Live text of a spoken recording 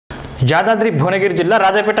యాదాద్రి భువనగిరి జిల్లా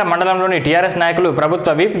రాజపేట మండలంలోని టీఆర్ఎస్ నాయకులు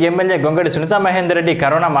ప్రభుత్వ whip MLA గొంగడి Sunitha Mahender Reddy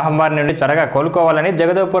corona మహమ్మారి నుండి త్వరగా కోలుకోవాలని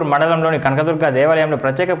జగదేవ్పూర్ మండలంలోని కనకదుర్గ దేవాలయంలో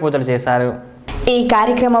ప్రత్యేక పూజలు చేశారు. ఈ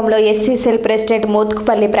కార్యక్రమంలో SC cell president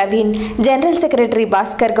Motkupalli Praveen, general secretary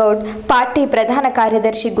Bhaskar Goud, party ప్రధాన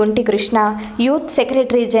కార్యదర్శి Gunti Krishna, youth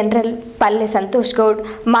secretary general పల్లె సంతోష్ గౌడ్,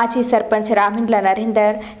 మాజీ సర్పంచ్ రామిండ్ల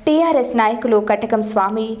నరేందర్, టీఆర్ఎస్ నాయకులు కటకం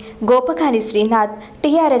స్వామి, గోపకాని శ్రీనాథ్,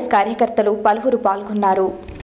 టీఆర్ఎస్ కార్యకర్తలు పలువురు పాల్గొన్నారు.